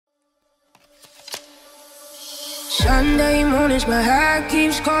Sunday mornings, my heart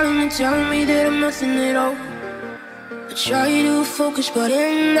keeps calling and telling me that I'm nothing at all. I try to focus, but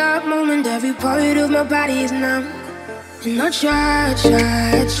in that moment, every part of my body is numb. And I try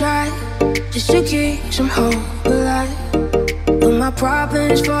just to keep some hope alive. But my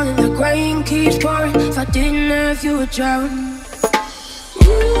problems falling like rain keeps pouring. If I didn't have you, I'd drown.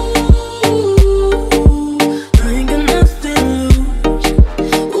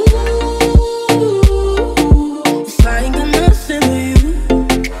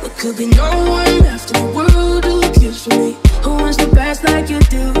 Could be no one left in the world who cares for me, who wants the best like you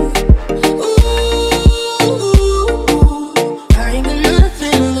do. Ooh, I ain't got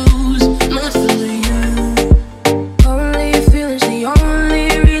nothing to lose, nothing to you. Only feelings, the only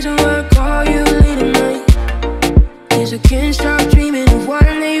reason why I call you late at night. 'Cause I can't stop dreaming of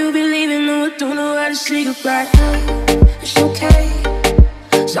one day you'll be leaving. No, I don't know how to say goodbye. It's okay,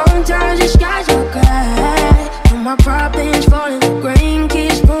 sometimes the skies are gray, but my problems falling like rain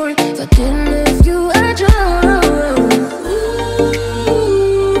keeps pouring. If I didn't have you, I'd drown.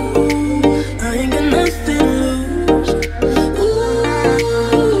 Ooh, I ain't got nothing to lose. Ooh,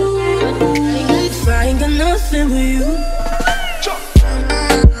 if I ain't got nothing with you.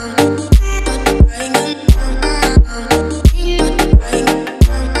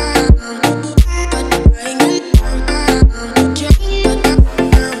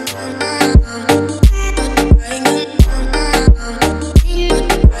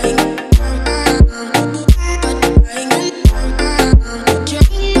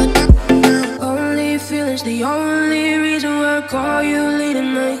 The only reason why I call you late at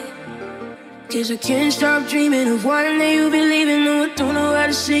night. 'Cause I can't stop dreaming of one day you'll be leaving. No, I don't know how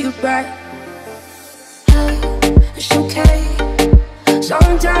to say goodbye. Hey, it's okay,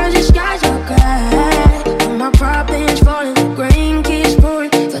 sometimes the skies are gray, but my problems